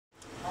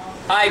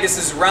Hi, this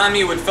is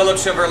Rami with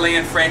Phillips Chevrolet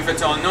in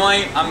Frankfort,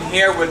 Illinois. I'm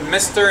here with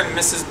Mr. and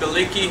Mrs.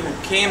 Belicki, who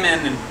came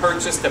in and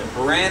purchased a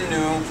brand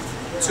new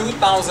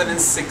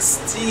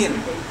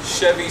 2016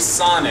 Chevy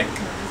Sonic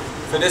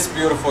for this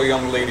beautiful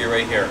young lady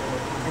right here.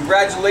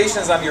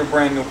 Congratulations on your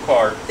brand new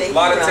car. Thank you, A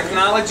lot of Rami.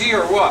 technology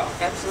or what?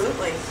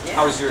 Absolutely. Yeah.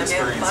 How was your I'm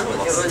having experience fun with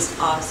with us? it. It was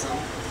awesome.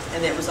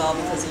 And it was all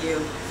because of you.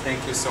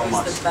 Thank you so It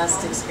was much. the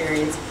best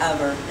experience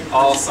ever in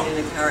Awesome.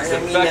 purchasing a car. And The I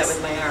mean that best.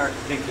 with my heart.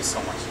 Thank you so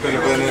much. Could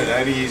have been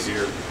any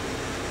easier.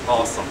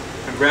 Awesome.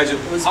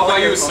 Congratulations. It was How about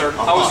you, wonderful. sir?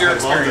 How was your I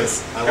loved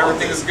experience? it. I loved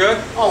Everything it. is good?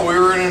 Oh, we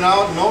were in and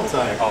out in no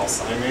time.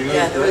 Awesome. I mean,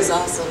 Yeah, it was great.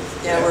 awesome.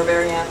 Yeah, we're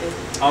very happy.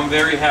 I'm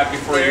very happy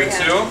for Very you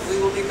happy. too.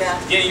 We will be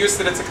back. Getting used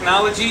to the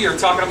technology. You're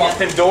talking about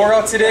Yeah.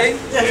 Pandora today?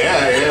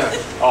 Yeah.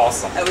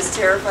 Awesome. I was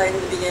terrified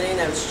in the beginning.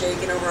 I was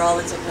shaking over all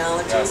the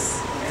technologies. Yes.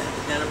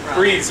 Yeah, not a problem.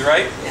 Breeze,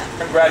 right? Yeah.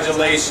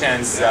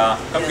 Congratulations.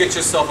 Come Yeah. get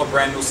yourself a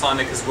brand new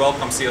Sonic as well.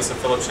 Come see us at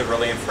Phillips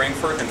Chevrolet in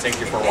Frankfort, and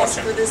thank you for Ask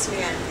watching. for this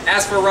man.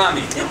 Ask for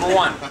Rami,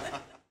 #1.